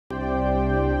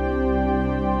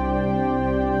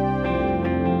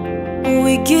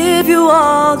we give you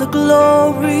all the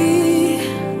glory,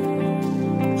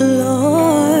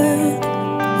 Lord.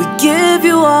 We give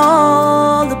you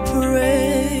all the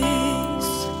praise.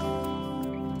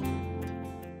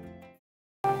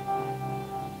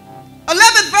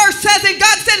 11th verse says, and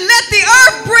God said, let the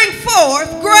earth bring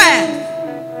forth grass,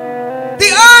 the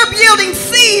herb yielding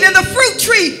seed, and the fruit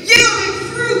tree yielding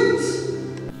fruit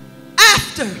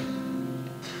after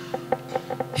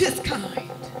his kind,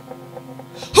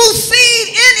 whose seed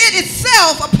in it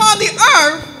itself upon the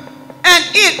earth, and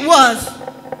it was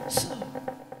so.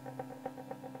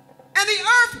 And the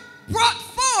earth brought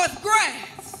forth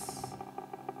grass,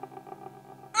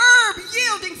 herb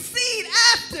yielding seed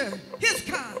after his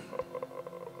kind,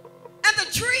 and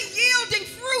the tree yielding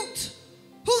fruit,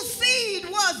 whose seed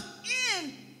was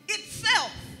in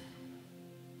itself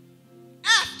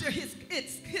after his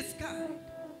kind.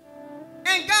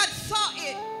 And God saw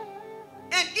it,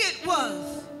 and it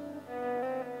was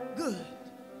good.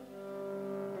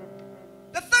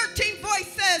 The 13th voice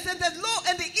says, and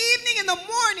the evening and the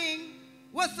morning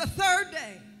was the third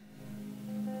day.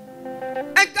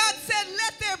 And God said,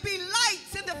 let there be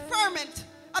lights in the firmament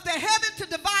of the heaven to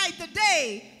divide the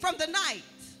day from the night.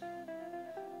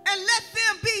 And let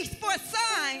them be for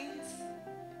signs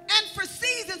and for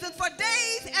seasons and for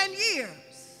days and years.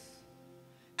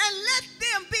 And let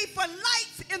them be for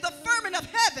lights in the firmament of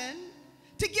heaven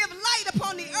to give light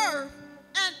upon the earth.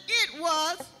 And it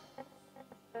was.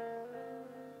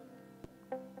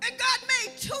 And God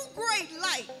made two great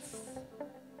lights.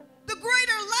 The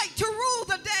greater light to rule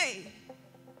the day,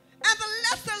 and the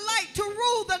lesser light to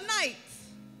rule the night.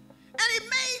 And he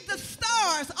made the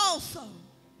stars also.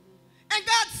 And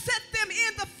God set them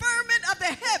in the firmament of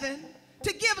the heaven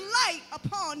to give light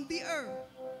upon the earth,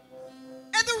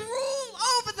 and to rule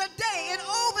over the day and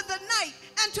over the night,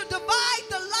 and to divide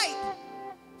the light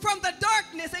from the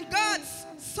darkness. And God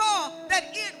saw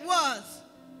that it was.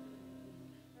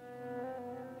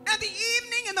 And the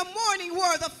evening and the morning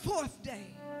were the fourth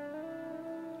day.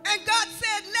 And God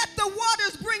said, let the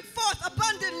waters bring forth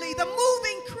abundantly the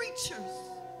moving creatures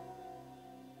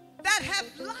that have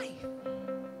life,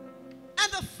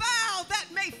 and the fowl that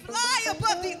may fly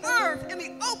above the earth in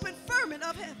the open firmament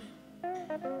of heaven.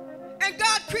 And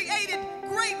God created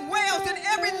great whales and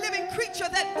every living creature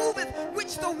that moveth,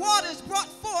 which the waters brought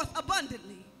forth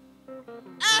abundantly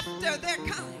after their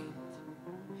kind,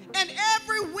 and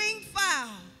every winged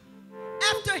fowl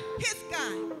after his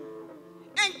kind.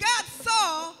 And God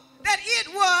saw that it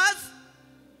was.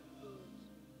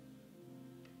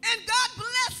 And God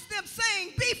blessed them,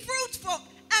 saying, be fruitful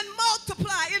and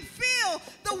multiply, and fill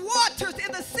the waters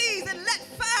in the seas, and let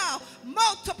fowl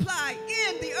multiply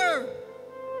in the earth.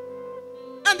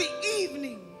 And the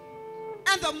evening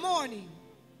and the morning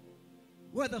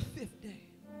were the fifth day.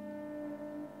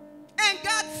 And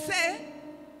God said,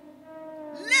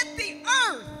 let the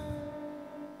earth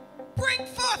bring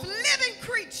forth living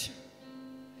creature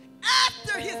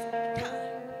after his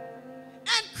kind,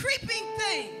 and creeping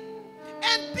thing,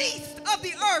 and beast of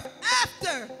the earth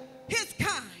after his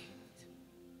kind.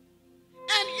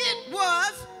 And it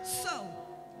was so.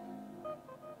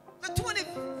 The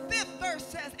 25th verse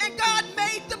says, and God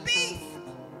made the beast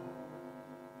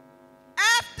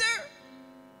after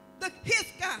his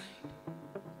kind,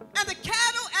 and the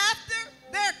cattle after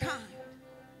their kind,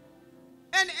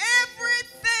 and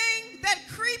everything that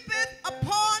creepeth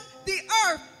upon the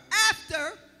earth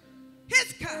after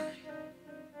his kind.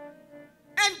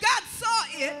 And God saw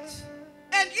it,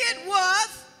 and it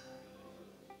was.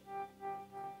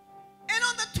 And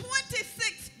on the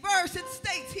 26th verse it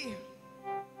states here,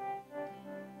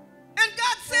 and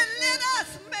God said, let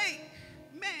us make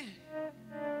man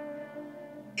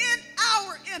in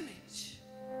our image,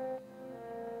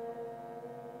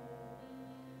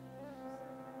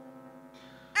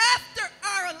 after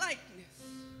our likeness.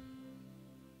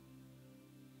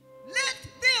 Let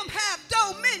them have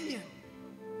dominion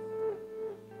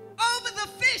over the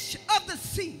fish of the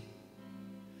sea,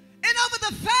 and over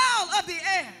the fowl of the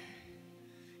air,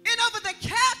 and over the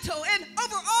cattle, and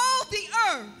over all the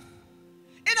earth,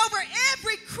 and over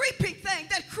every creeping thing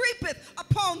that creepeth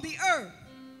upon the earth.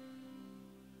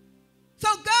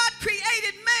 So God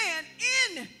created man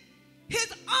in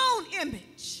his own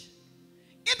image.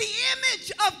 In the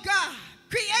image of God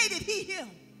created he him,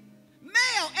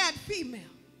 male and female.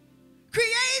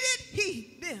 Created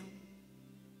he them.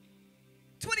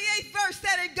 28th verse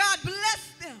said, and God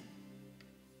blessed them.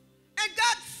 And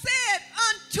God said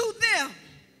unto them,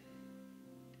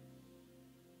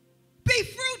 be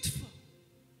fruitful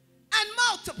and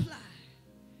multiply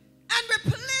and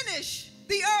replenish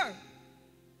the earth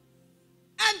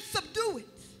and subdue it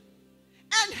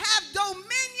and have dominion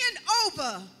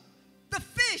over the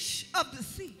fish of the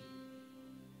sea,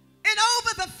 and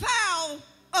over the fowl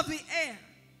of the air,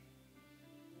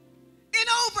 and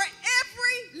over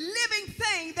every living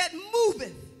thing that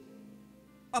moveth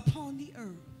upon the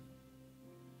earth.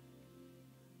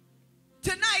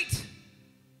 Tonight,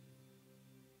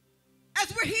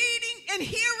 as we're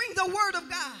hearing the word of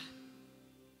God,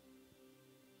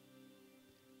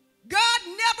 God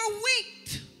never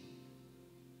winked.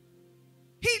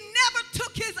 He never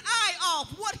took his eye off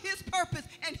what his purpose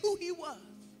and who he was.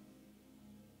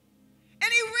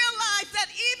 And he realized that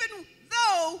even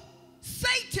though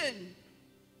Satan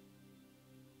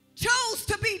chose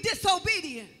to be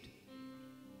disobedient,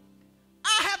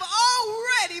 I have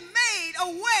already made a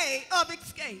way of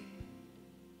escape.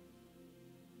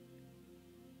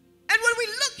 And when we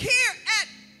look here at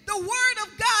the word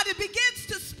of God, it begins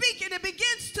to speak and it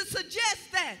begins to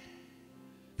suggest that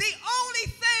the only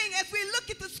thing, as we look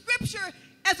at the scripture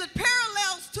as it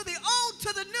parallels to the old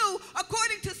to the new,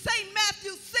 according to St.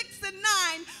 Matthew 6 and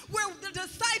 9, where the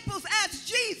disciples asked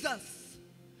Jesus,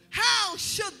 how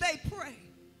should they pray?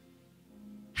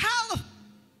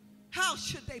 How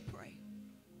should they pray?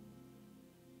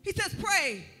 He says,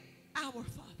 pray, our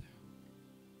Father,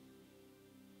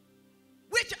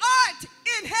 which art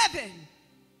in heaven,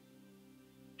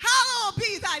 hallowed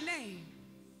be thy name.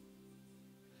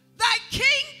 Thy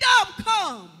kingdom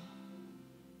come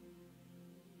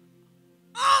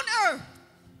on earth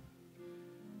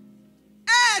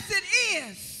as it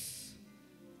is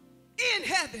in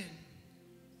heaven.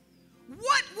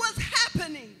 What was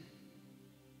happening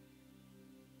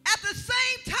at the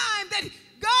same time that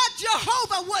God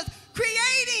Jehovah was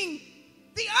creating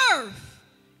the earth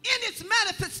in its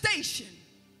manifestation?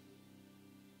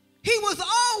 He was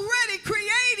already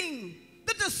creating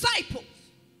the disciples.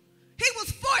 He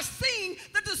was foreseeing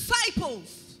the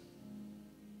disciples,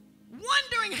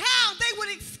 wondering how they would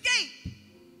escape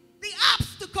the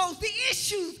obstacles, the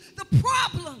issues, the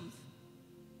problems,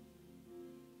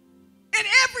 and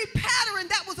every pattern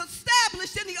that was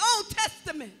established in the Old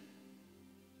Testament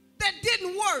that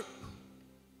didn't work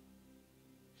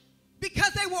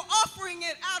because they were offering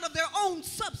it out of their own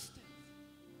substance.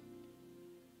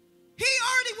 He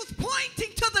already was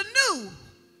pointing to the new,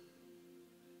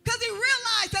 because he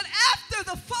realized that after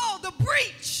the fall, the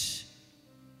breach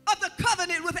of the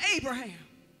covenant with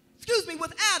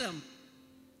with Adam,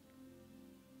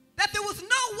 that there was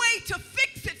no way to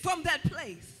fix it from that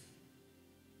place.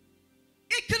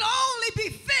 It could only be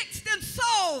fixed and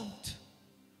solved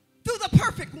through the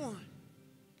perfect one.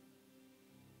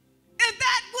 And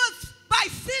that was by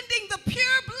sending the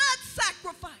pure blood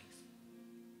sacrifice,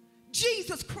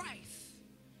 Jesus Christ,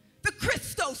 the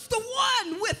Christos, the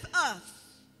one with us,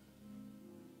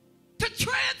 to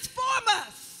transform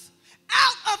us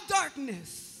out of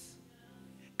darkness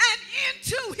and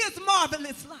into his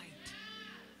marvelous light,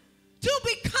 to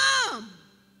become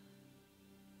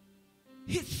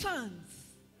his sons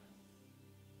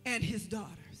and his daughters.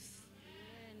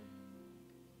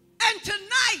 And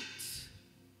tonight,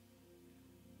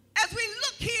 as we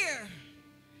look here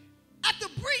at the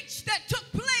breach that took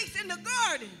place in the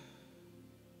garden,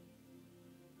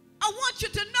 I want you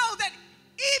to know that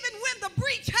even when the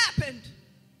breach happened,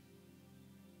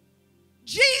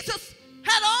 Jesus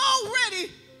had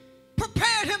already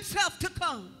prepared himself to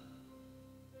come.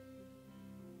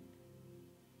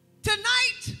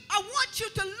 Tonight, I want you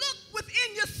to look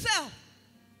within yourself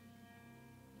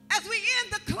as we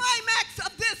end the climax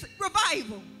of this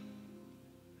revival.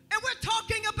 And we're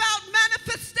talking about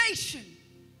manifestation,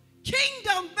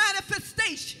 kingdom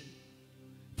manifestation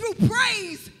through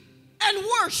praise and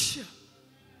worship.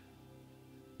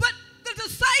 But the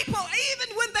disciple,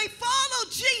 even when they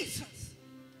followed Jesus,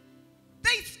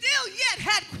 they still yet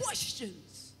had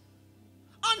questions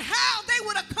on how they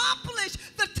would accomplish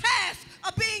the task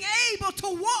of being able to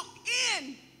walk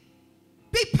in,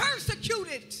 be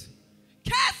persecuted,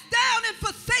 cast down and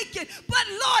forsaken. But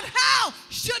Lord, how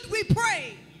should we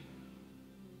pray?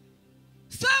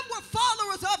 Some were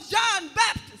followers of John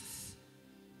Baptist,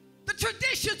 the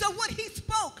traditions of what he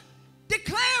spoke,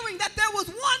 declaring that there was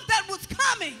one that was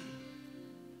coming.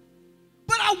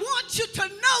 But I want you to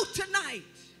know tonight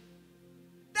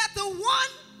that the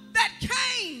one that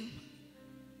came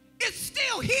is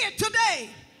still here today.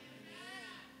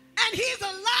 And he's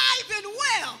alive and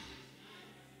well.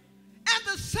 And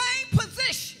the same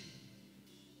position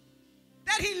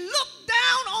that he looked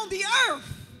down on the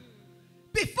earth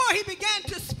before he began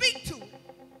to speak to it,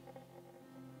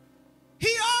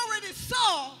 he already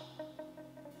saw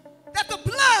that the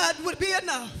blood would be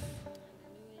enough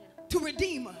to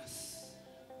redeem us.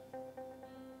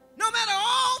 No matter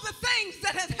all the things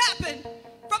that has happened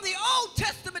from the Old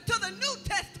Testament to the New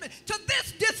Testament to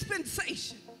this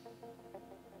dispensation.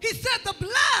 He said the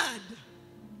blood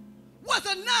was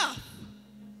enough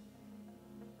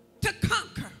to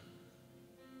conquer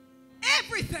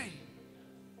everything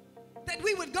that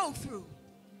we would go through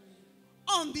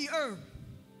on the earth.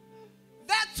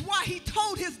 That's why he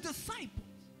told his disciples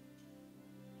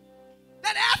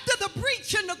that after the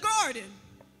breach in the garden,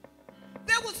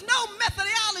 there was no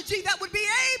methodology that would be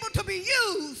able to be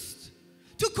used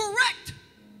to correct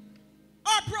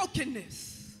our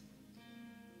brokenness.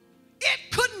 It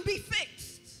couldn't be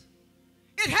fixed.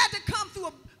 It had to come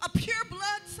through a pure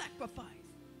blood sacrifice.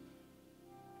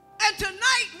 And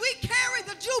tonight we carry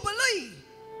the jubilee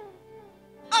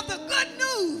of the good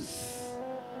news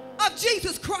of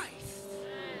Jesus Christ,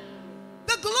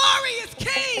 the glorious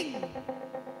King,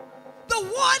 the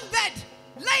one that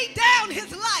laid down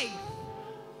his life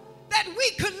that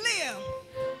we could live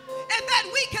and that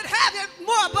we could have it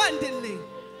more abundantly.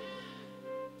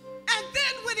 And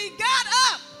then when he got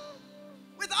up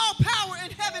with all power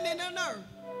in heaven and on earth,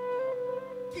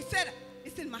 he said,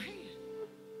 it's in my hand.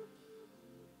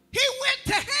 He went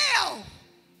to hell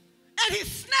and he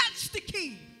snatched the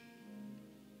key.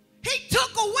 He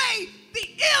took away the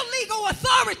illegal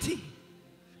authority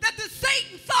that the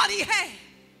Satan thought he had.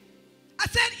 I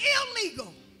said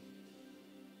illegal.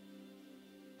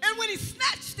 And when he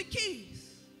snatched the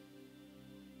keys,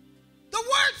 the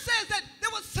word says that there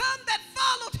were some that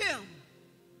followed him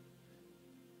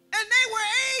and they were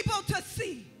able to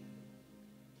see.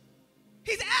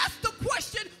 He's asked the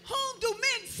question, whom do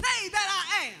men say that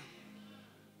I am?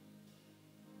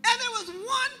 And there was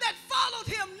one that followed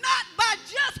him not by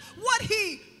just what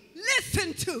he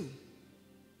listened to,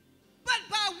 but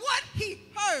by what he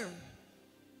heard.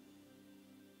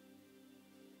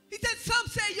 He said, some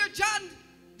say you're John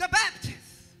the Baptist.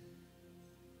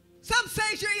 Some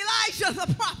say you're Elijah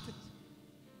the prophet.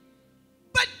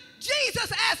 But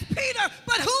Jesus asked Peter,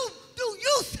 but who do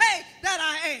you say that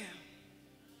I am?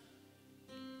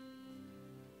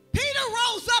 Peter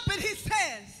rose up and he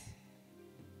says,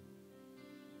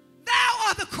 thou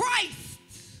art the Christ,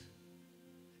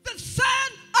 the Son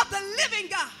of the living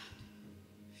God.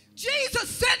 Jesus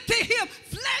said to him,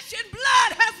 flesh and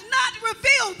blood has not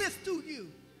revealed this to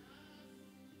you,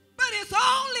 but it's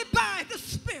only by the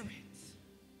Spirit.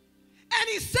 And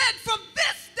he said, from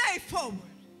this day forward,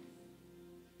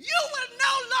 you will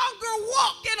no longer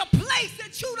walk in a place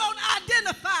that you don't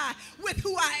identify with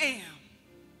who I am,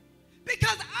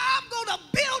 because I'm going to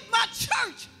build my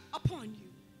church upon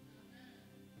you.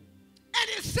 And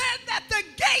it said that the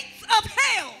gates of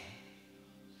hell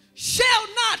shall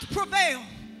not prevail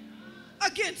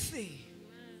against thee.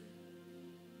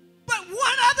 But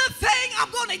one other thing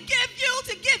I'm going to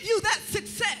give you that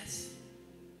success,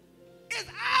 is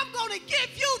I'm going to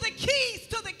give you the keys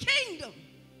to the kingdom.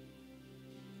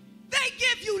 They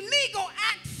give you legal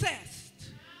access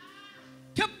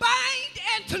to bind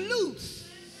and to loose.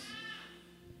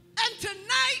 And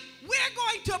tonight we're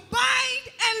going to bind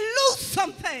and loose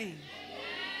some things.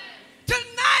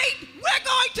 Tonight we're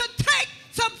going to take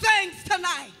some things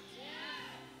tonight.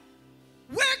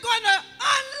 We're going to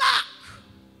unlock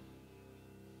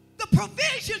the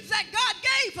provisions that God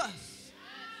gave us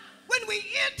when we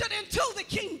entered into the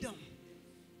kingdom.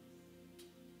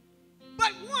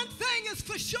 But one thing is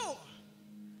for sure,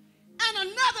 and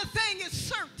another thing is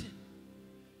certain,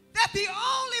 that the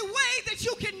only way that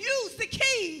you can use the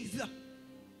keys,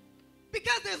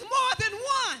 because there's more than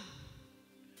one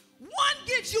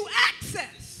gives you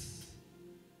access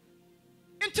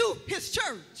into his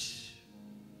church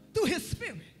through his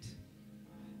Spirit.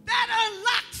 That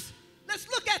unlocks, let's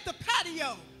look at the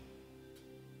patio.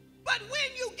 But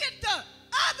when you get the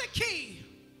other key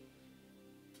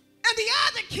and the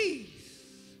other keys,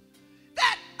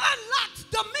 that unlocks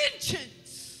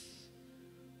dimensions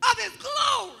of his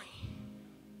glory.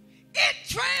 It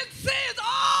transcends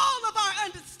all of our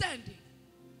understanding.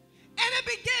 And it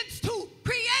begins to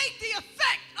create the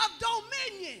effect of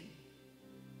dominion,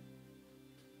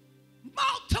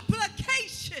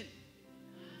 multiplication,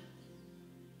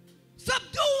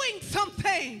 subduing some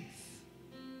things,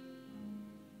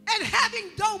 and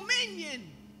having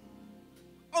dominion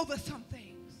over some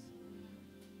things.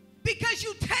 Because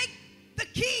you take the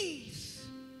keys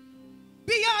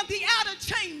beyond the outer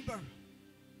chamber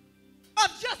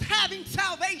of just having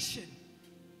salvation,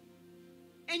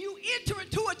 and you enter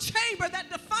into a chamber that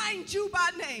defines you by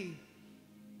name,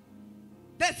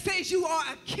 that says you are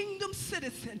a kingdom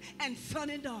citizen and son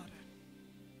and daughter.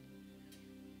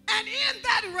 And in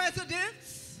that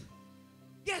residence,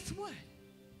 guess what?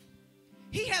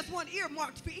 He has one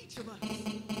earmarked for each of us.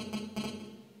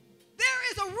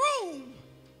 room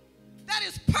that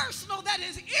is personal, that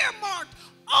is earmarked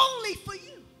only for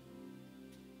you.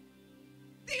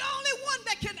 The only one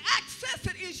that can access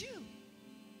it is you.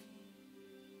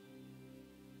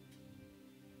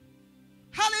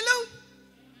 Hallelujah.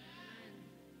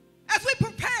 As we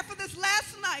prepare for this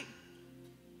last night,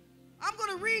 I'm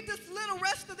going to read this little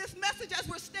rest of this message as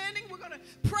we're standing. We're going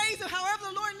to praise Him however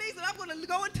the Lord leads, and I'm going to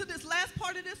go into this last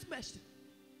part of this message.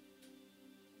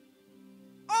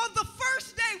 On the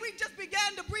first day, we just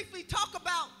began to briefly talk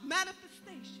about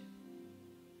manifestation.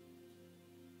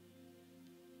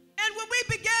 And when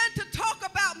we began to talk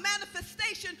about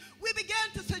manifestation, we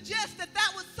began to suggest that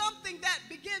that was something that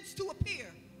begins to appear.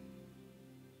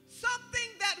 Something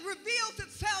that reveals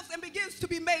itself and begins to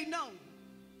be made known.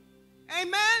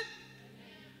 Amen?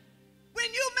 When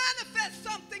you manifest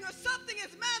something or something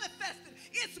is manifested,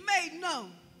 it's made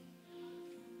known.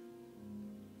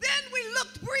 Then we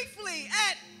looked briefly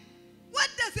at what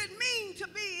does it mean to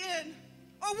be in,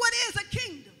 or what is a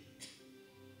kingdom?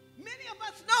 Many of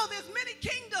us know there's many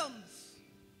kingdoms,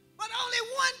 but only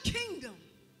one kingdom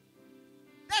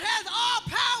that has all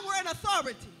power and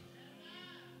authority.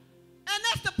 And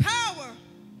that's the power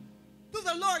through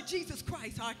the Lord Jesus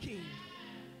Christ, our King.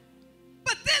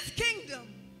 But this kingdom,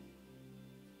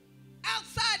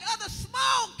 outside other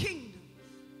small kingdoms,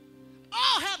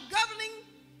 all have governing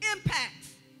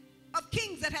impacts of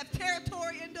kings that have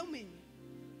territory and dominion.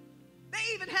 They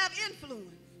even have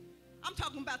influence. I'm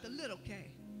talking about the little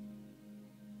K.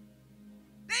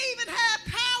 They even have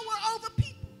power over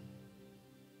people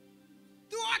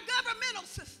through our governmental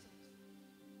systems.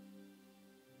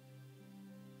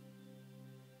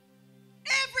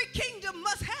 Every kingdom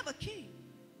must have a king.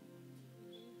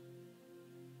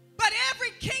 But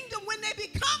every kingdom, when they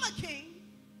become a king,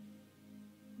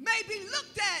 may be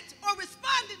looked at or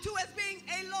responded to as being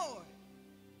a Lord.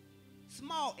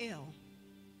 Small L.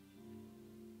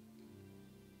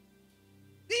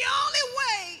 The only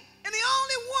way and the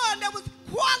only one that was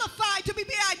qualified to be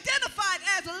identified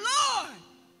as Lord,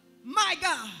 my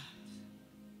God,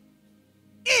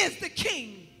 is the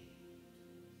King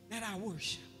that I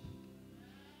worship.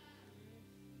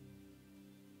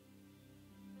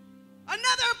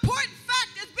 Another important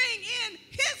fact is being in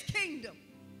His kingdom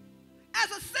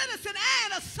as a citizen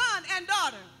and a son and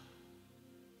daughter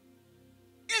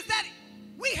is that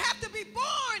we have to be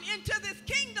born into this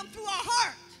kingdom through our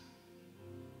heart.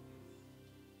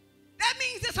 That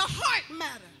means it's a heart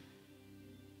matter.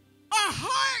 Our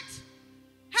heart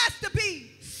has to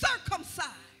be circumcised.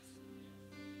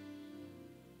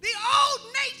 The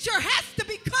old nature has to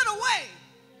be cut away.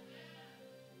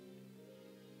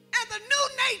 And the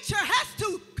new nature has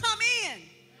to come in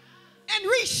and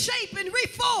reshape and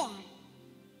reform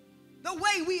the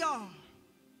way we are.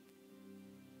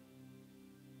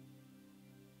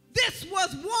 This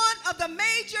was one of the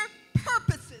major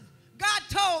purposes God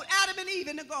told Adam and Eve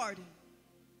in the garden.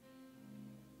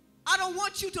 I don't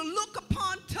want you to look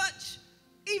upon, touch,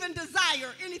 even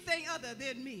desire anything other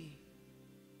than me.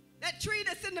 That tree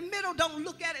that's in the middle, don't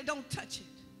look at it, don't touch it.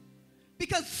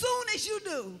 Because soon as you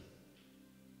do,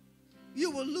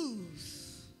 you will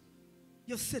lose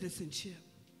your citizenship.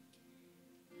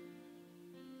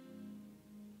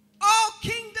 All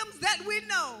kingdoms that we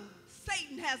know,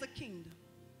 Satan has a kingdom.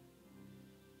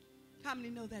 How many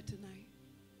know that tonight?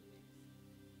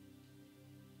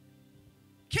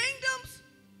 Kingdoms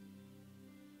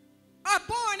are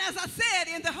born, as I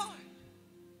said, in the heart.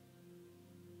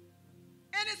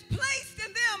 And it's placed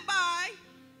in them by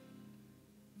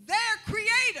their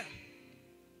creator.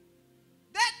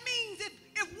 That means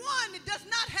if one does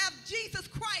not have Jesus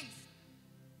Christ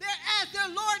there as their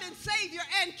Lord and Savior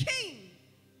and King,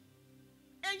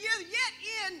 and you're yet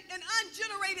in an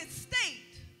ungenerated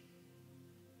state,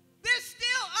 they're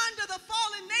still under the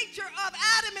fallen nature of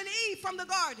Adam and Eve from the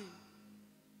garden.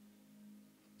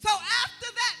 So after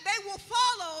that, they will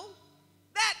follow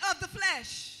that of the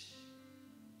flesh.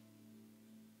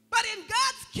 But in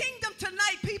God's kingdom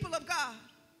tonight, people of God,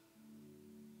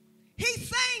 He's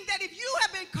saying that if you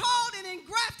have been called and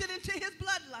engrafted into His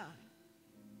bloodline,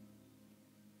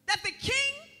 that the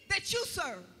King that you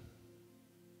serve,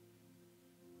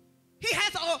 He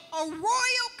has a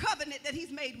royal covenant that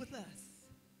He's made with us.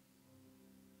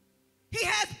 He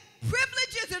has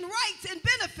privileges and rights and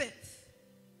benefits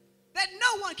that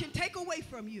no one can take away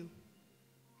from you.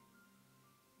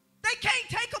 They can't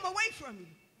take them away from you.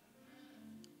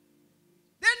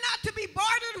 They're not to be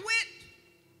bartered with,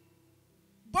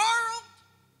 borrowed,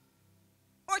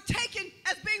 or taken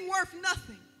as being worth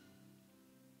nothing.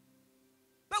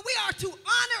 But we are to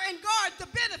honor and guard the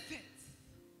benefits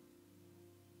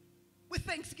with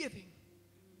thanksgiving.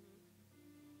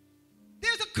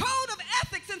 There's a code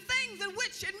in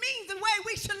which it means the way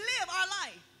we should live our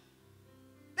life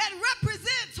that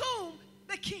represents whom?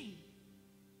 The King.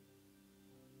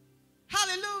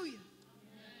 Hallelujah.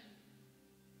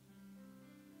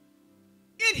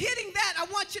 In hitting that, I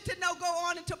want you to know, go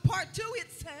on into part 2,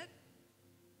 it said,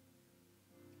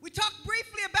 we talked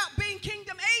briefly about being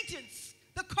kingdom agents,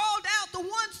 the called out, the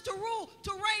ones to rule,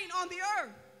 to reign on the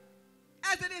earth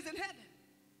as it is in heaven.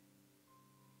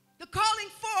 The calling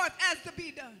forth as to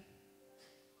be done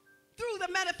through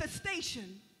the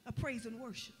manifestation of praise and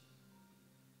worship.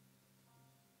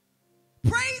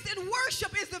 Praise and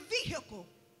worship is the vehicle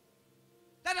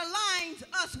that aligns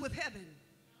us with heaven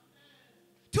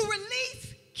to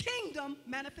release kingdom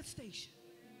manifestation.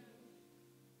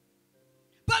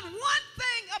 But one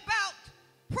thing about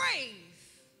praise,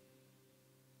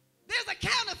 there's a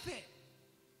counterfeit.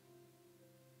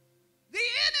 The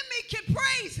enemy can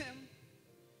praise him,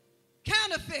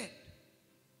 counterfeit,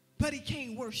 but he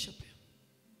can't worship him.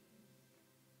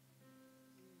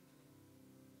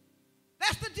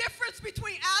 That's the difference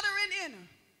between outer and inner.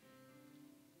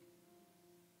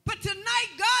 But tonight,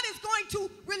 God is going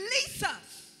to release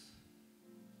us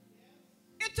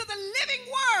into the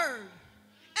living word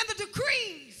and the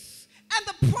decrees and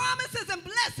the promises and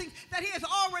blessings that he has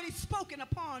already spoken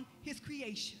upon his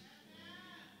creation.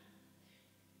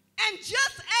 And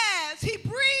just as he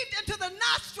breathed into the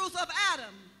nostrils of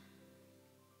Adam,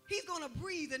 he's going to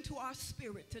breathe into our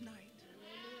spirit tonight.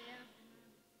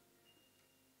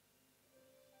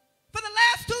 For the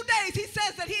last 2 days, he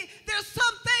says that there's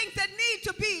some things that need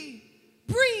to be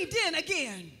breathed in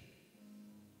again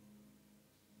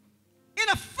in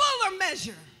a fuller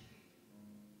measure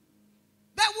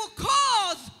that will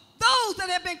cause those that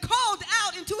have been called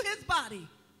out into his body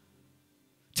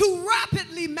to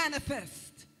rapidly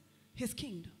manifest his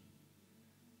kingdom.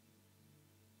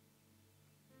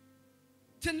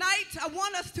 Tonight, I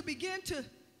want us to begin to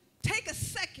take a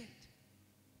second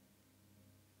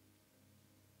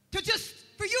to just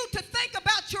for you to think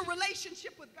about your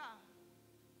relationship with God.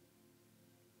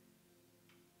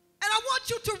 And I want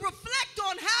you to reflect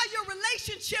on how your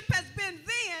relationship has been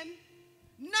then,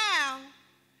 now,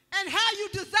 and how you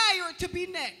desire it to be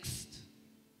next.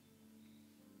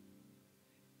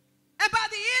 And by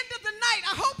the end of the night,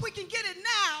 I hope we can get it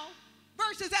now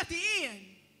versus at the end.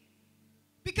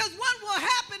 Because what will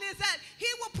happen is that he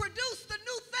will produce the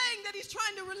new thing that he's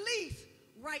trying to release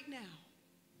right now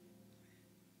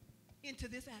into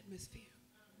this atmosphere.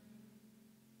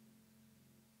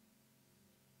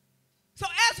 So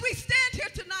as we stand here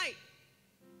tonight,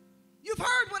 you've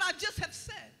heard what I just have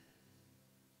said.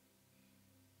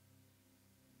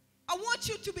 I want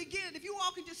you to begin, if you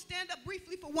all can just stand up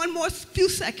briefly for one more few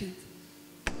seconds.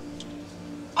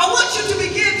 I want you to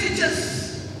begin to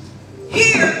just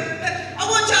hear. I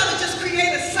want y'all to just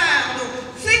create a sound or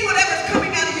sing whatever's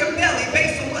coming out of your belly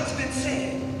based on what's been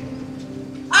said.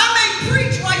 I may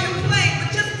preach while you're playing,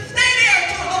 but just stay there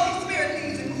until the Holy Spirit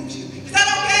leads and moves you. Is that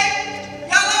okay?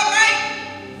 Y'all all right?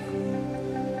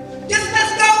 Just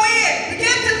let's go in.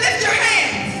 Begin to lift your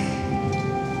hands.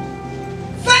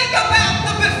 Think about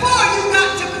the before you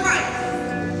got to Christ.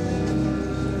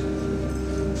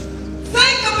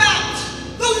 Think about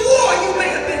the war you may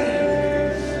have been in.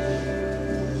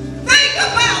 Think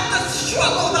about the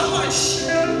struggle, the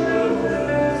hardship.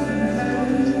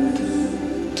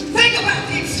 Think about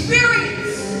the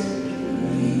experience.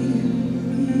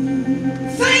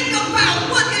 Think about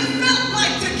what it felt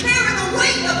like to carry the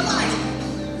weight of life.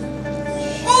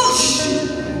 Oh, shoot.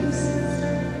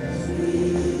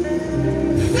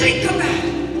 Think about it.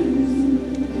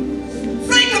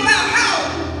 Think about how,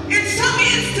 in some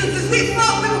instances, we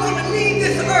thought we were going to leave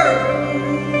this earth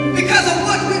because of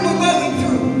what we were going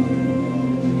through.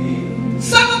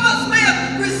 Some of us may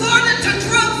have resorted to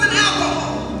drugs and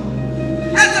alcohol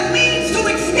as a means to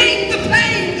escape the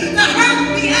pain, the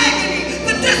hurt, the agony,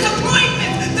 the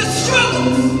disappointment, the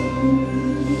struggles.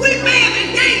 We may have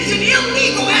engaged in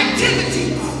illegal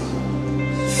activities,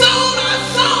 sold our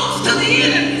souls to the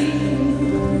enemy,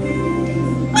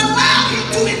 allowed him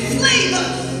to enslave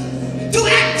us to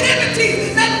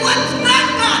activities that was not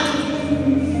godly.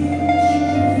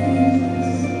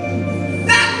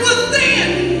 That was then.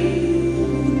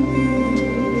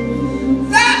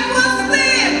 That was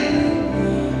then.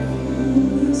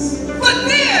 But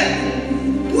then,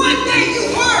 one day you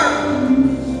heard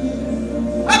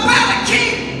about a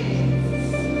king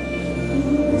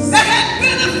that had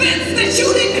benefits that you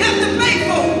didn't have to pay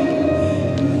for.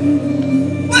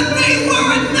 But they were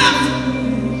enough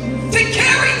to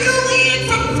carry you in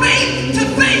from faith to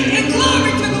faith and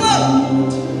glory to glory.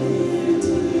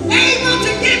 Able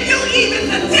to give you even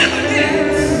the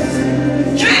dividends,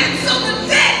 cancel the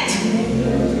debt,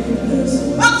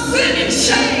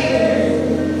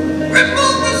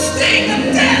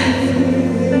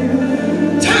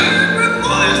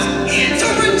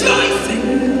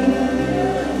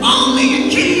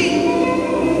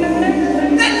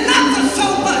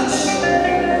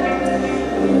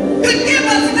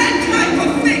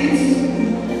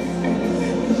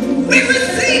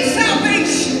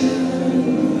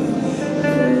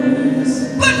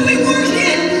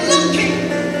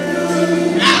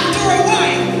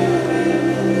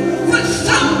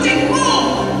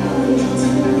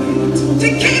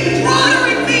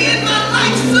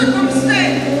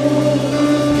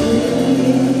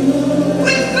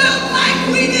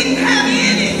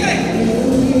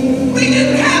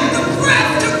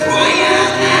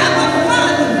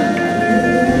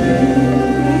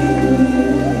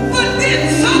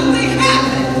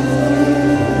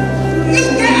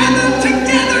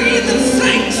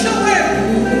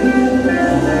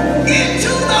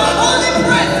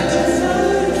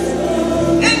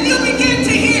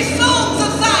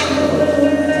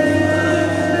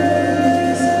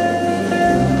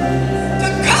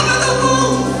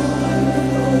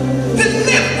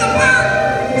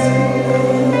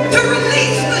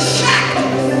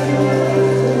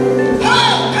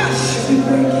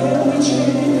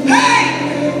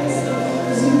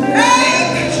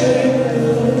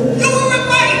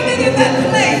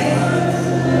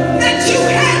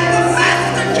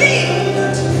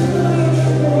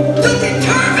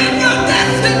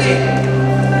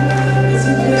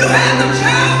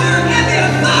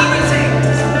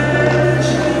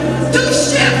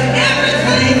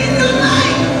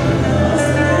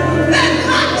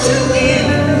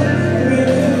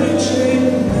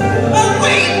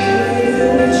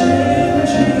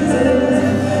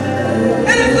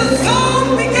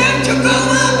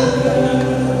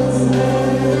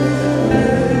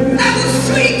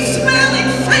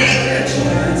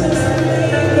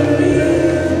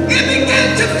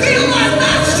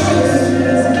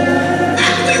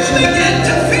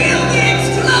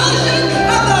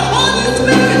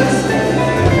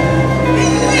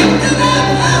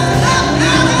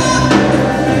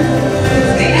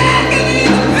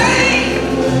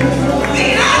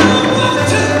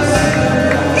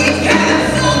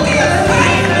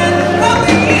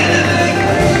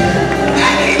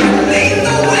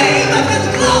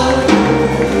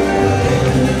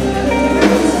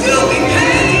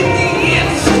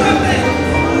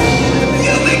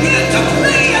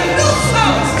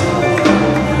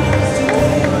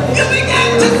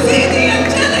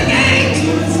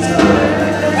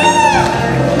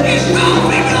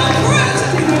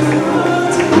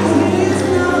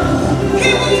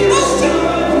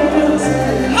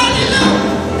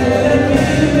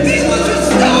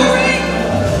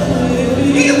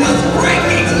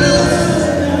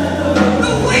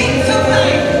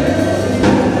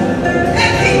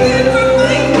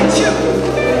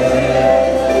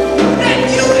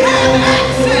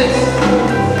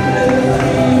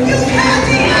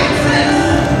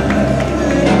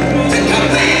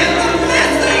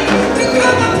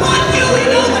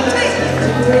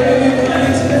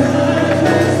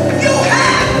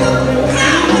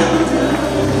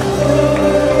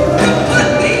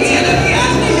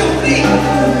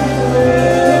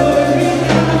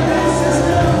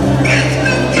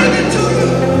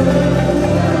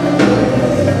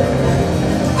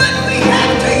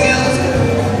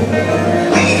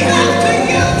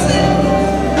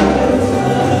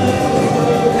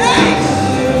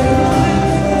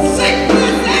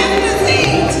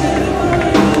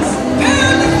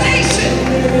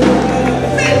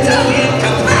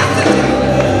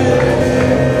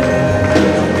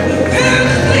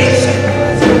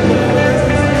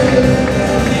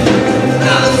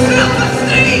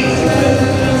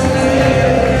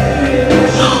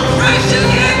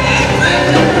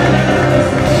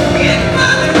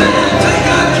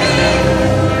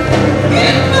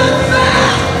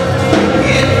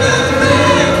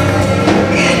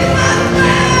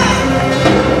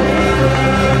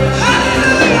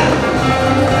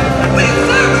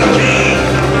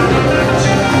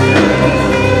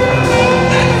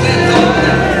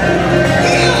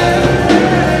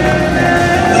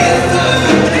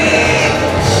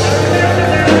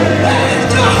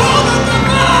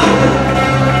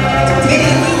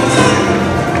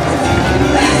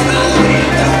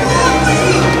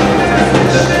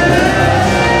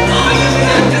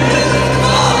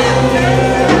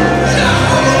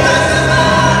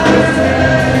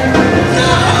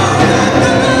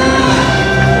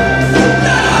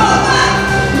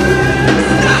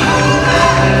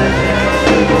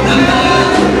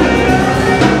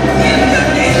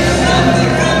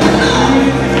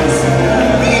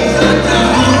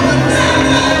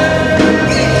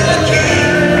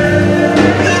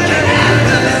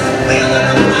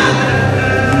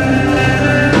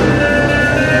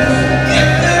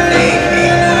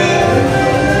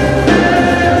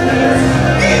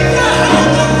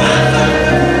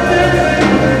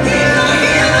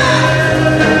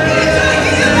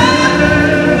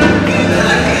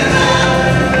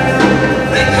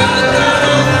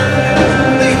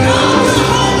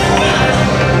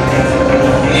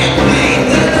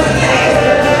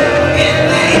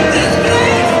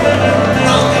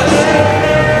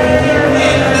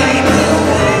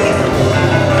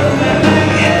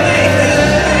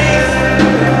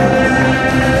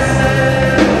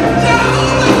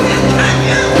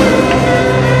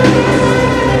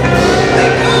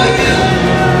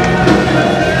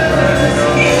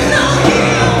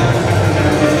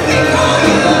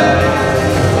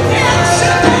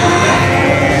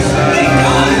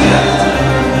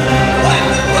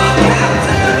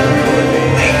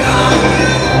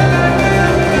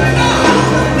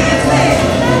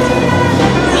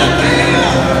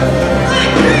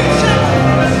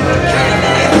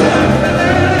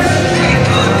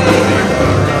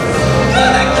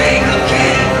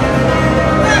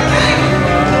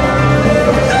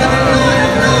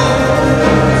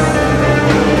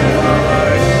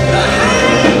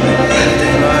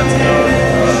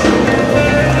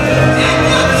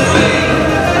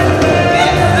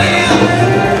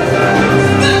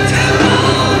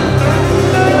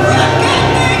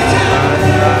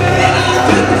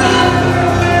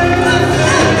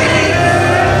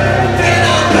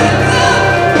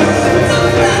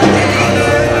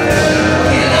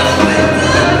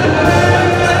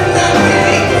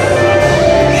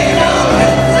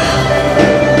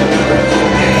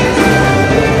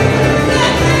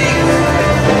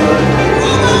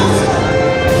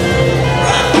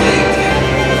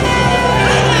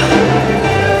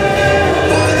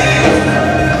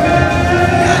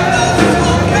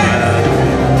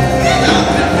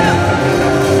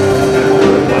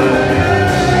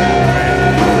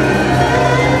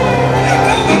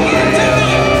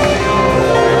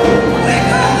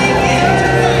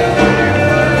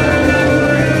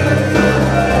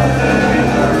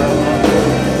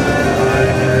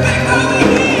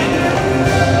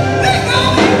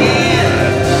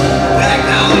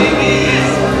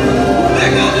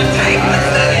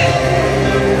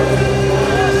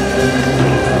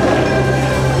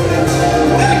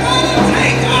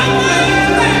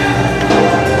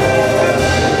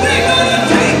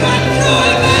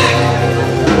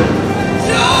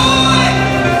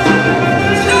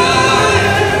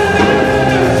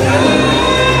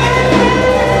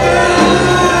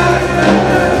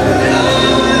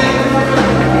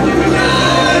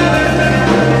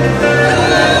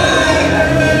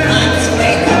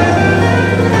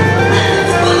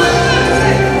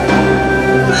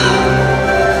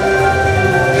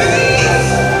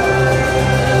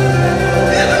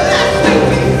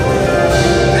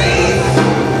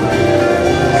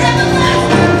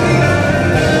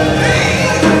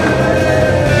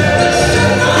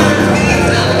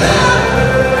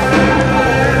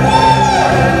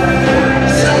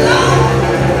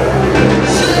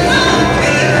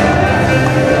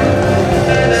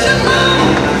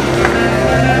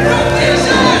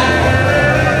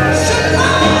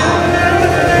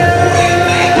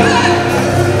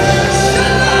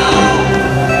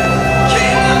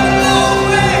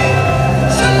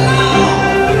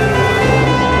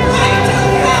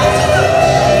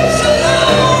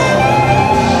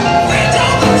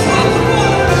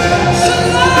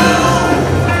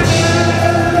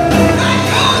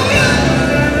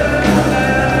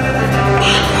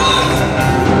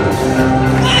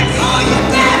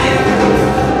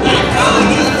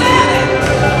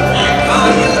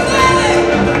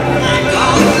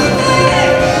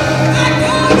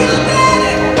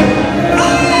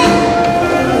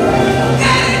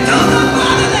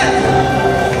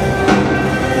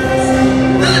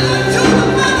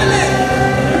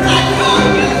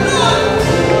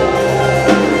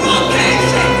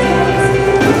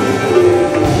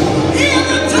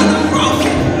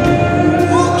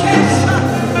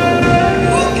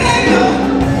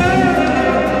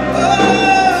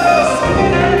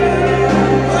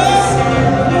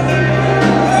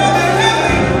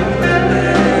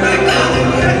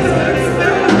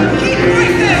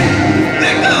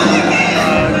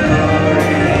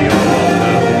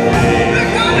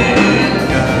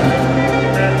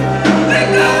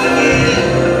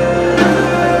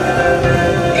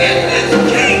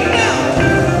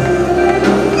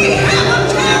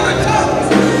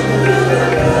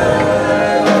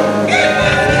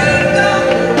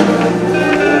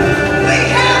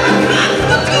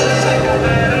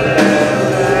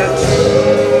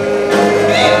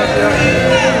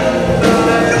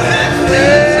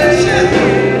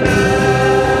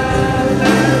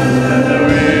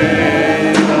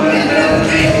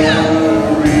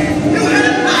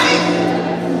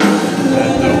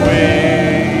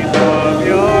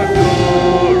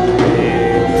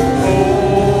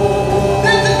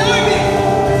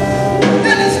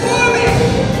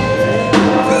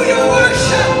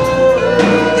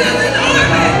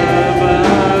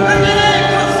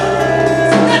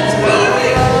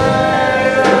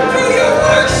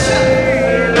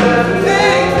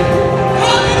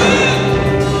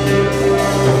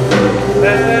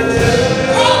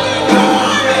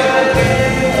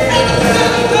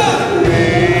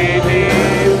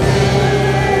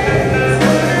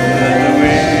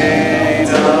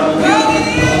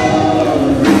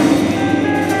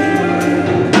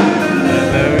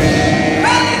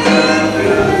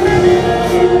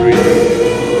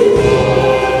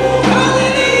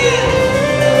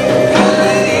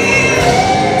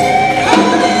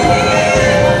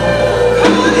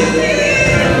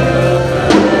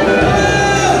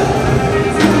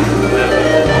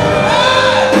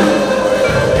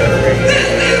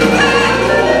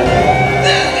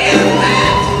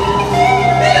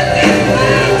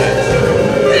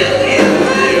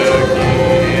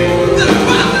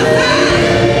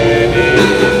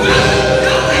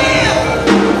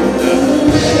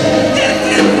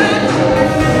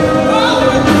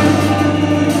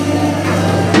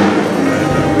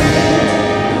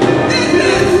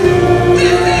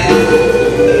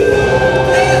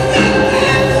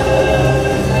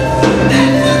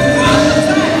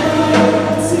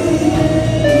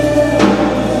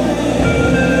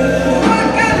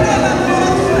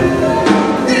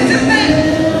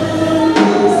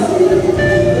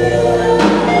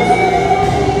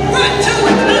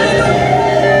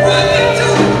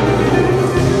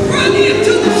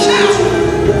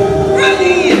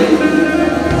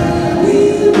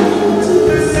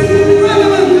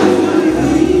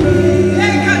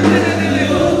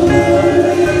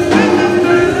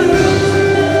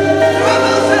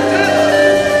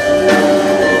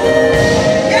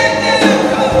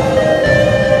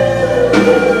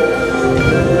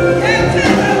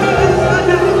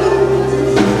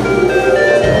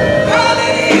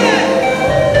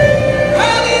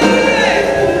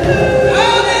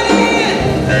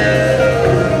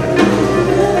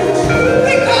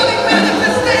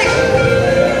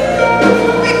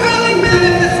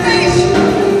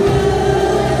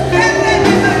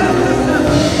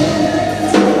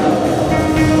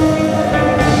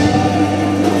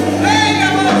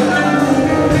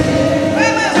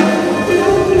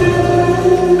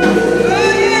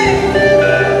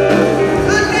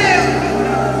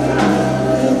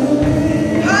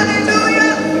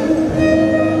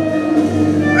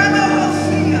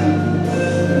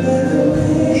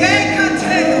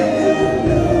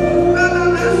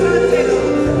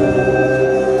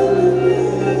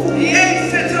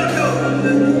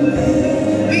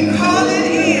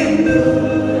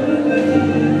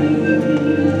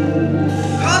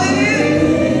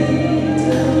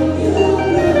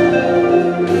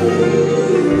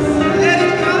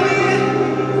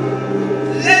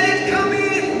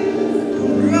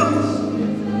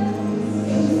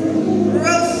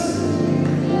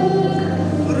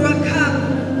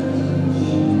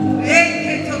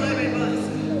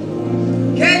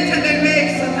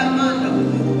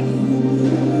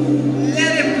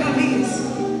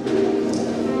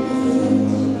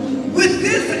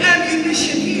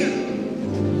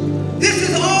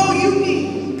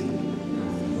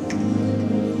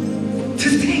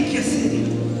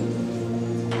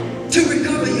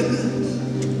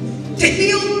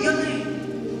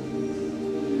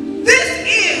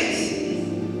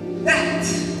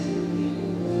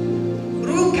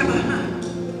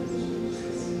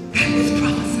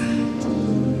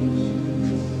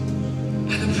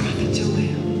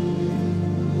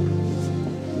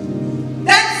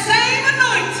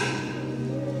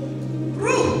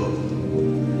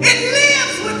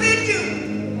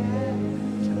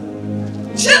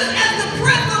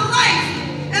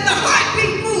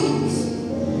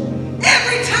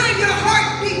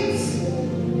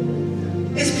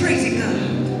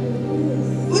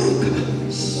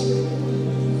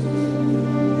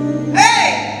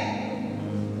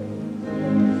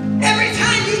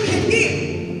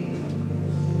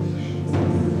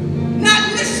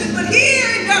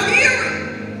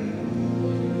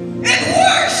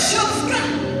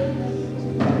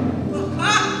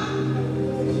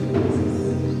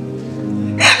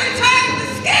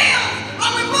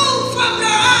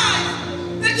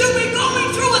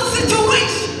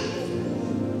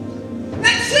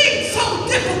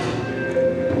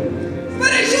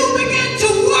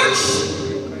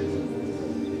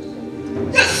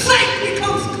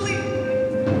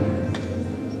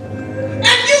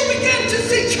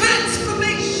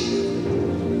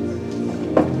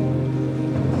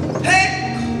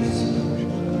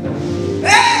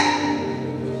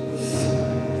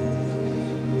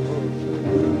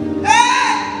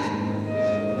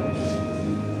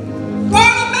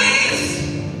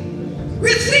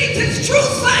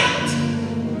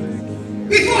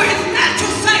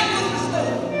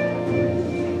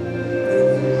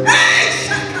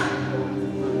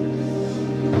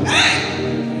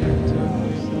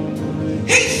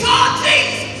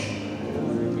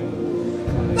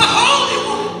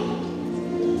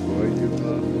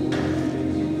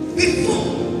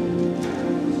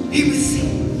 he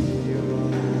received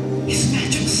his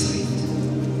natural sight.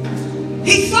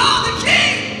 He saw the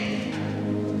king.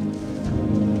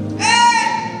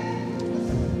 And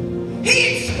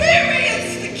he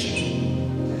experienced the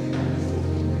king.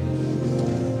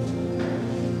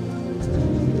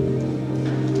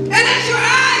 And as your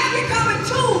eyes become in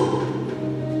tune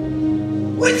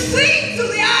with seeing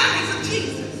through the eyes of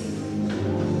Jesus,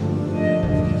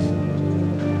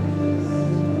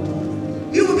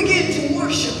 you will begin to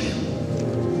worship him.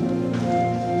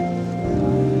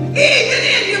 Even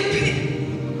in your pit.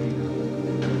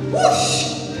 Whoosh!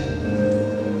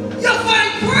 You'll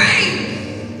find praise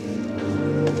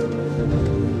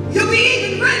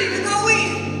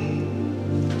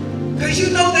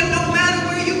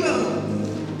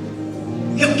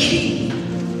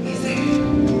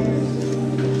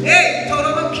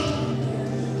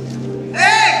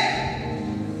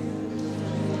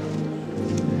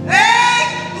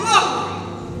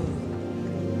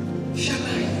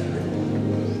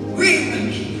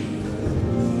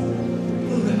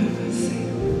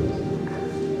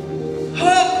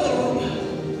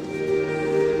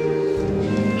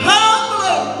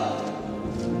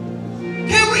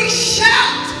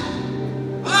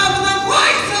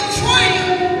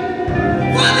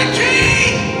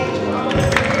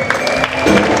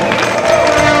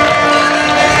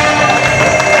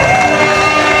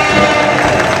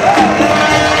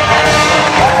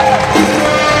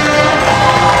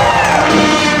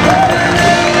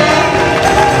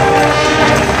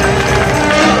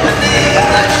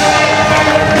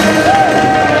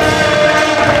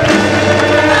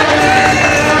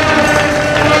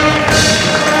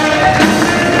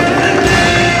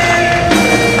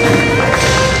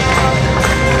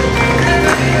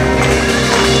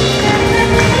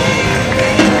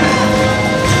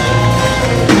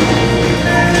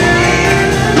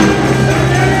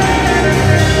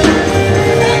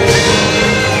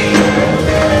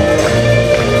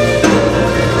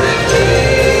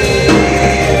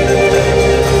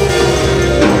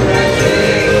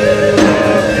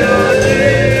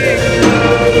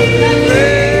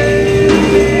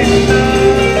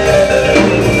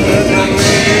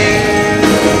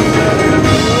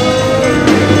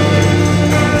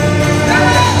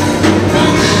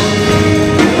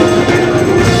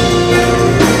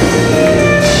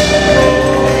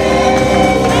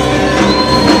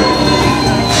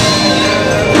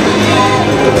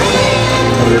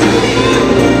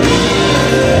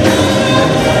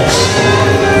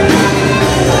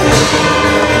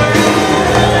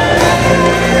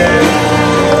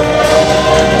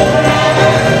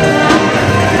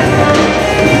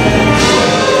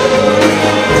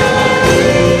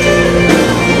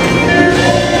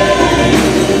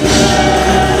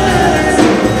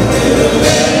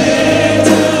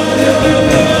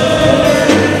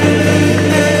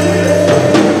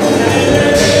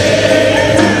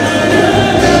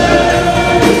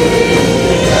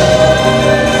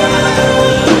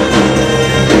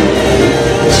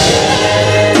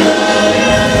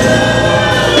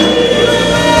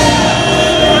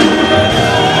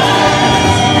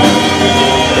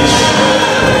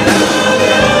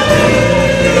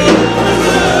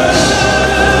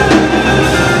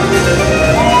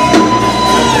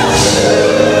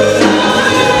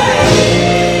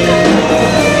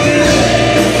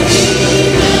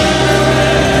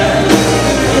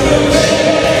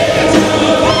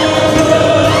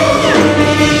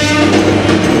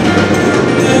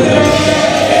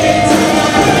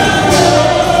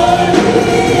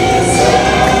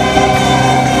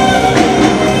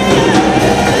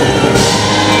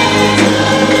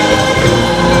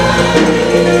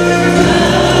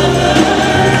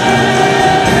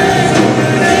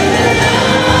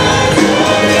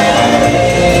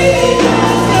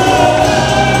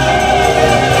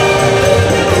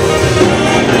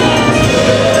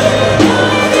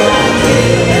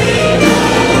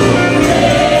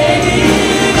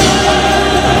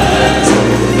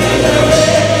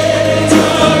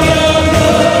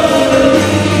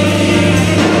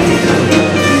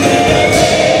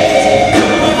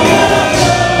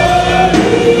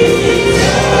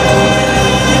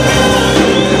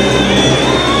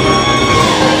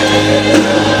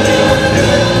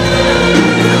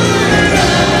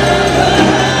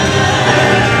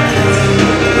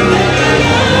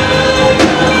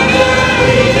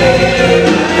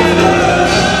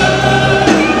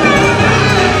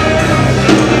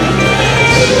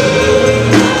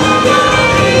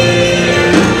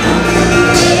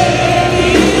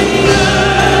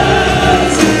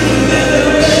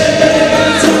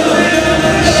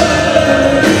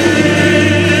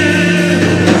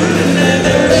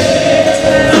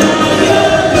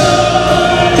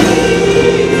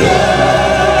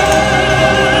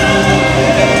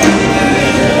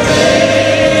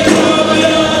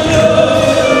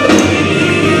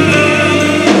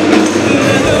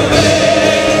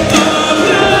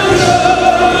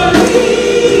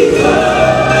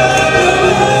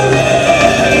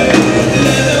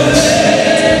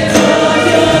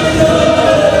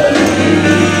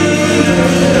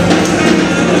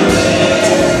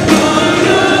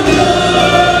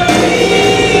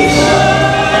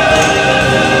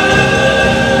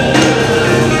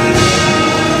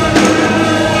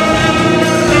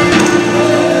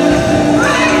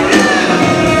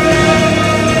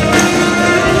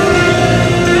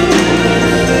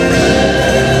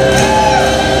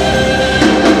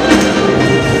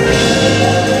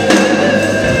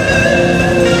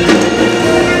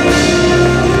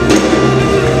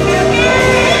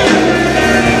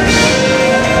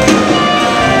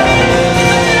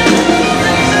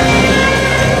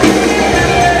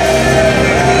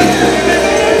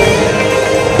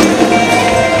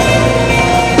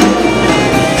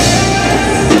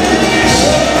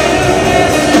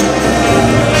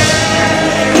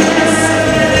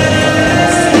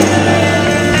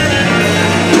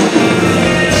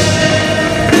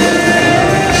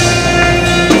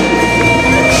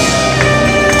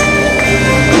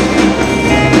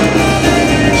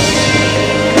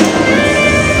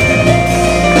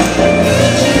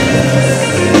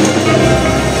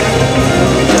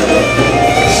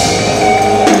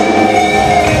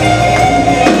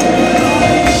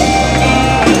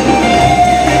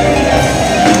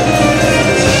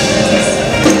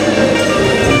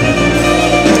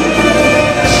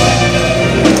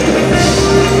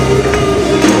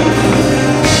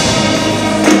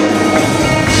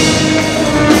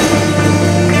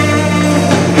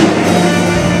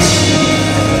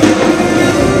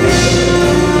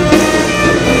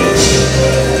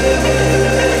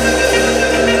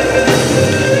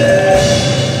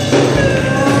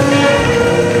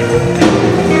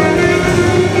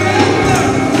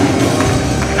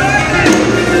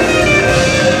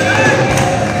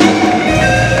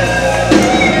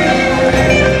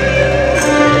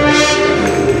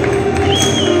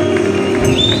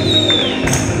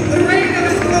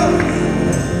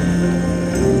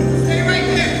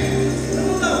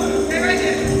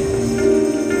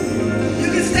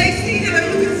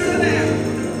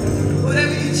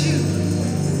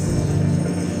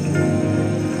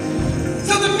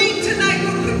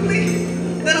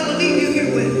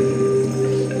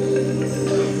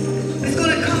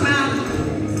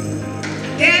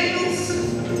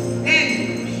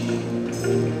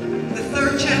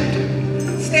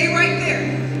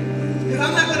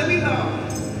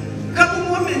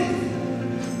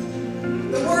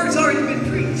never been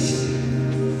preached.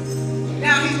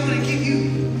 Now he's going to give you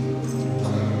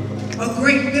a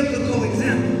great biblical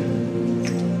example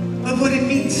of what it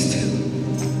means to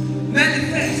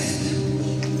manifest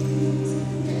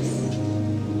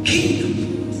kingdom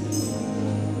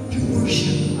through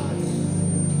worship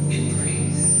and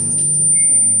praise.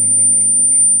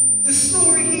 The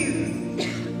story here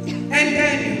and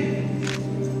Daniel,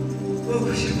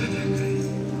 glory,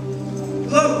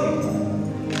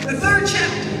 the 3rd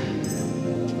chapter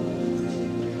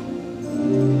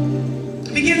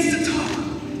begins to talk.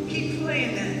 Keep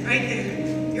playing that right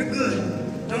there. You're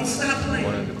good. Don't stop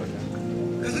playing.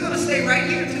 Because we're going to stay right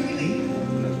here till we leave.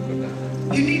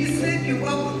 You need to sit, you're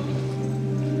welcome.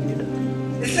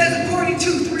 It says according to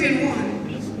 3 and 1.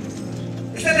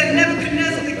 It says that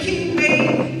Nebuchadnezzar the king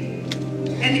made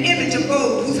an image of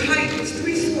gold whose height was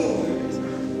 60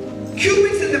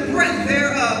 cubits and the breadth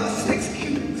thereof was 6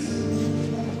 cubits.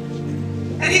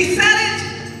 And he set it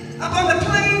upon the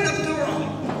plain of Dura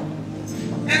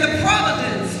and the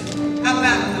province of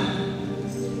Babylon.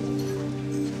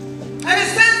 And it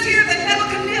says here that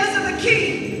Nebuchadnezzar the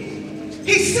king,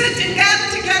 he sent and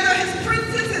gathered together his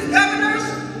princes, his governors,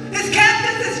 his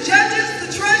captains, his judges,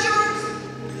 the treasurers,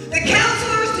 the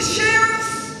counselors, the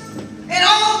sheriffs, and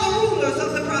all the rulers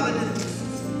of the provinces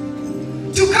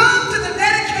to come to the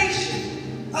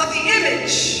dedication of the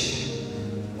image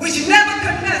which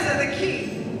Nebuchadnezzar the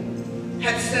king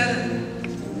had set up.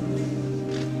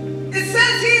 It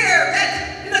says here that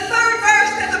in the 3rd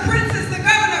verse that the princes, the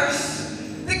governors,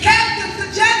 the captains, the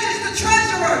judges, the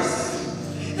treasurers,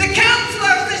 the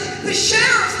counselors, the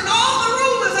sheriffs, and all the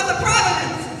rulers of the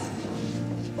provinces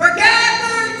were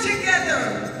gathered together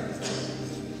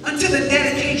unto the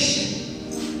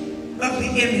dedication of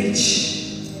the image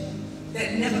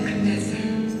that Nebuchadnezzar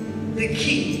the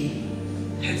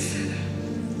king had set up.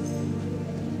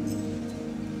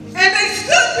 And they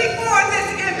stood before this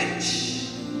image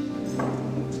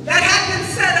that had been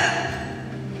set up.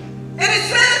 And it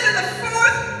says in the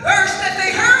 4th verse that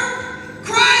they heard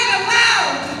crying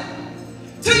aloud,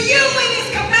 to you it is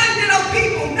commanded, O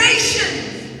people, nations,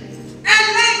 and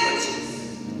languages,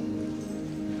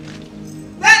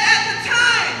 that at the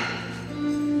time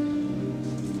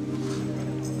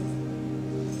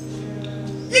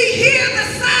ye hear the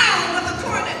sound of the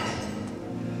cornet,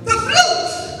 the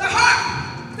flute, the harp,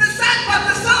 the sackbut,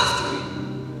 the psaltery,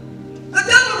 the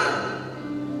dulcimer,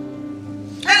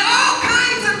 and all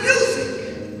kinds of music,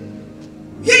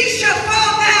 ye shall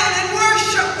fall down and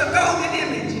worship the golden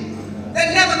image that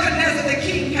Nebuchadnezzar the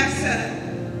king hath set up.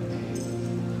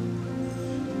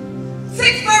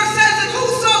 6th verse says, and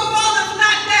whoso falleth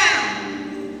not down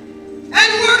and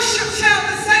worship shall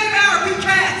the same hour be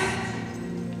cast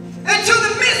into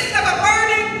the midst of a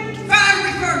burning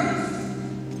fiery furnace.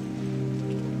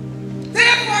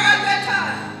 Therefore at that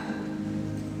time,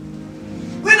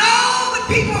 when all the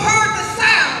people heard the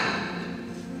sound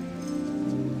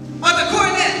of the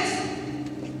cornet,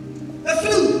 the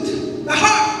flute, the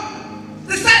harp,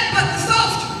 the sackbut, the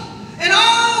psaltery, and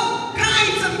all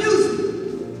kinds of music,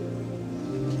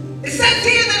 it says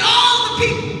here that all the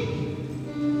people,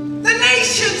 the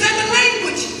nations and the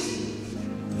languages,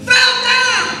 fell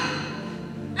down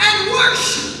and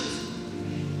worshiped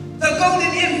the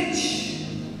golden image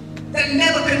that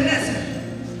Nebuchadnezzar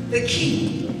the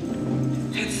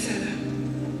king had set up.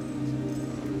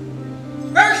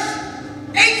 Verse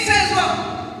 8 says, well,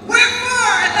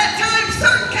 wherefore at that time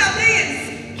certain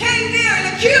Chaldeans came near and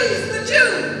accused the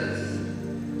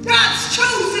Jews, God's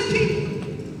chosen people.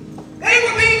 They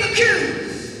were being accused.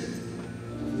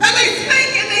 And they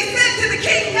spake and they said to the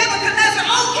king Nebuchadnezzar,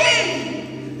 O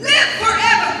king, live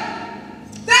forever.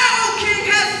 Thou, O king,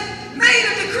 hast made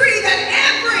a decree that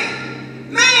every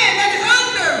man that is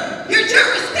under your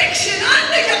jurisdiction,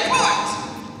 under your court,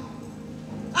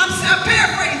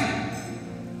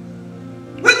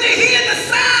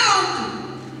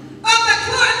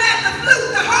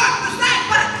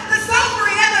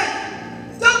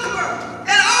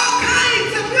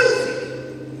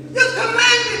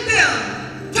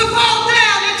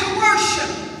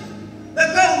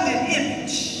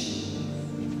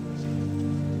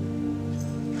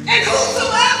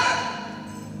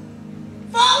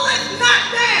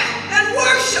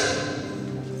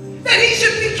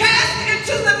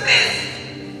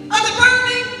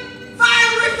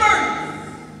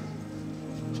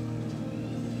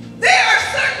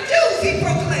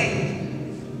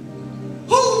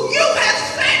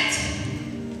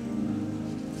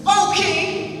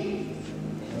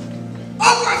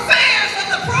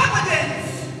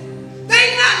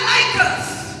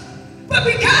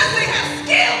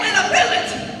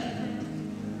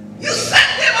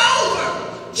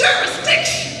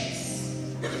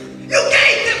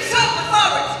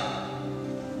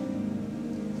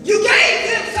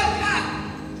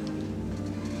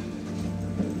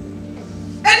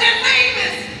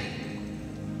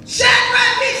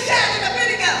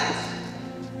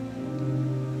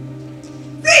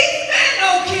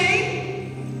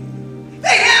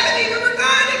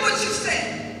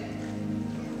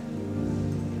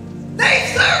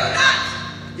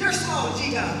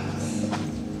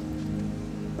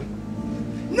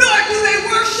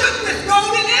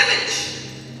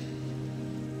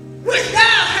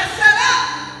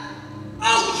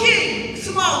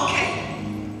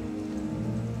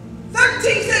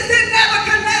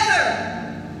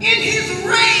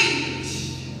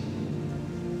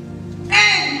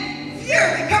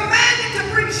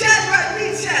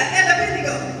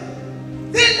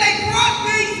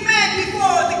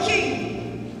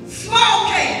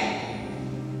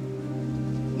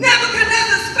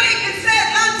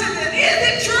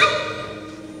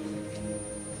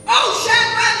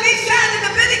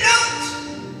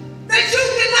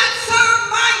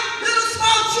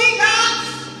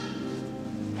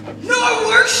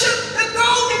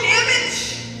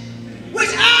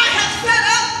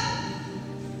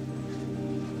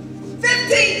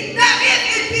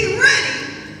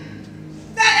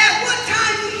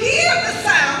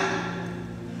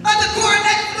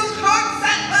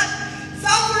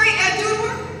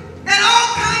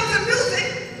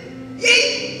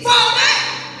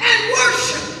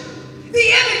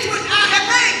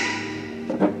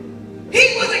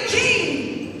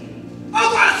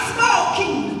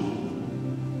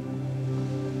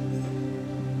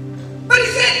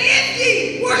 if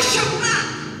ye worship not,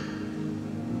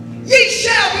 ye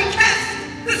shall be cast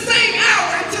the same hour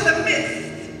into the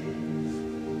midst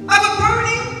of a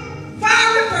burning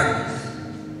fiery furnace.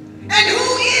 And who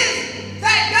is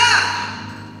that God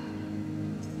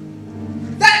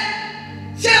that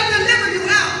shall deliver you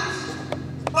out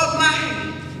of my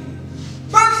hand?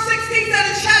 Verse 16 said,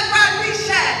 and Shadrach,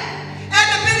 Meshach, and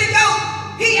Abednego,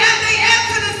 they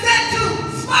answered and said to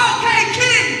small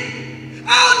King,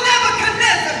 O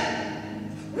Nebuchadnezzar,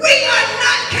 we are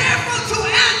not careful to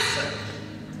answer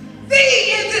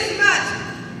thee in this matter.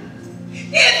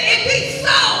 If it be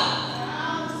so,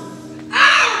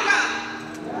 our God,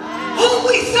 whom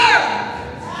we serve,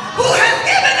 who has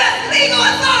given us legal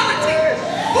authority,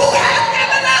 who has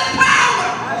given us power,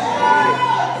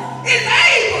 is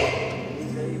able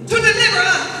to deliver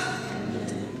us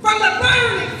from the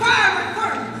burning fiery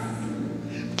furnace.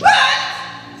 But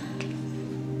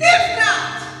if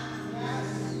not,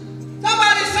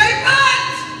 somebody say, but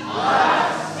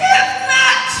if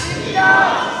not,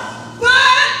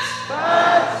 but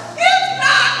if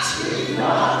not,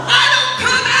 I don't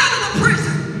come out of the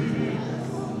prison.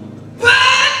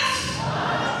 But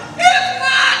if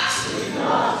not,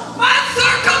 my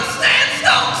circumstance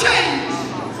don't change.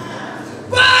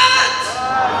 But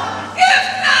if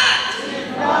not,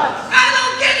 I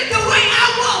don't get it the way I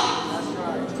want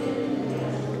it.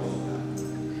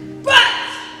 But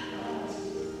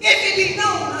if it be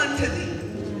known unto thee,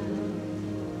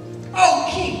 O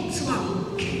King,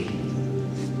 small King,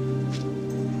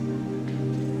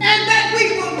 and that we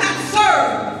will not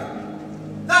serve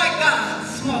thy God,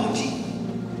 small g,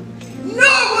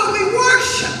 nor will we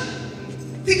worship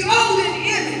the golden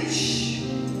image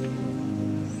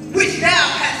which thou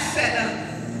hast set up.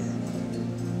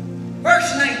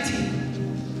 Verse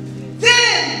 19.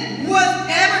 Then was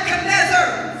Nebuchadnezzar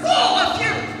full of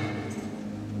fury,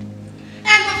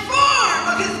 and the form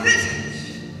of his visage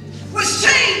was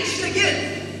changed again.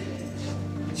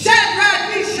 Shadrach,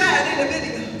 Meshach, and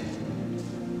Abednego,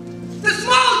 the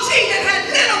small g that had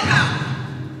little power,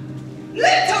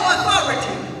 little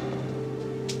authority,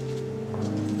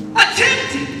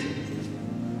 attempted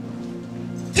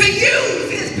to use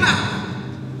his power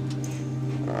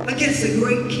against the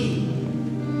great king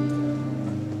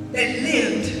that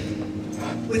lived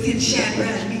within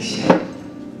Shadrach, Meshach,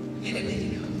 and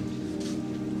Abednego.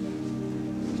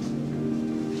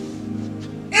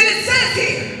 And it says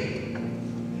here,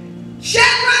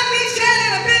 Shadrach, Meshach,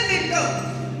 and Abednego,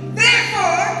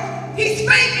 therefore he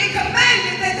spake and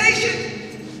commanded that they should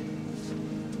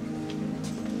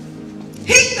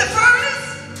heat the furnace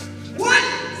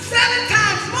 7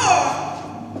 times more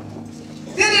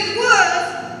than it would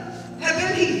have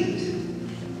been heated.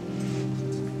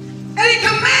 And he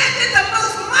commanded the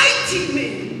most mighty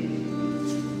men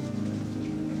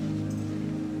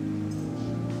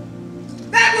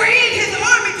that were in his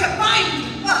army to bind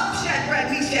up Shadrach,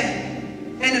 Meshach,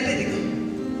 and Abednego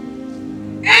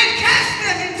and cast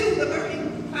them into the burning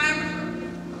fiery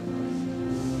furnace.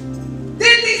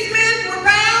 Then these men were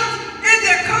bound in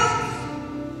their coats,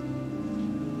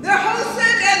 their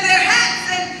hosen, and their hats,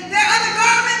 and their other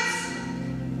garments,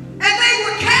 and they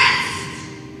were cast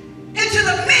into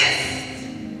the midst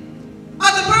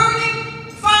of the burning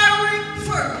fiery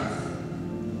furnace.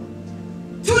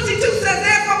 22 says,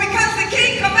 therefore, because the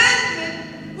king commanded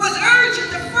was urgent,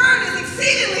 the furnace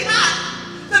exceedingly hot,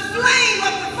 the flame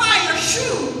of the fire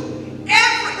shewed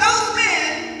those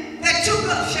men that took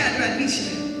up Shadrach,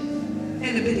 Meshach,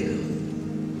 and Abednego.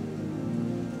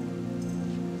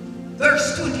 Verse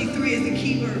 23 is the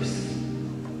key verse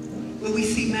where we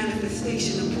see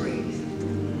manifestation of praise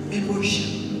and worship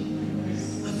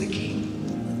of the king.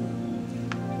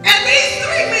 And these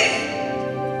 3 men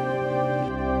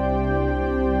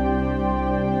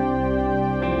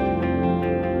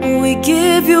We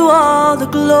give you all the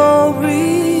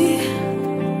glory,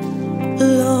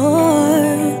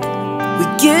 Lord. We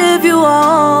give you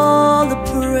all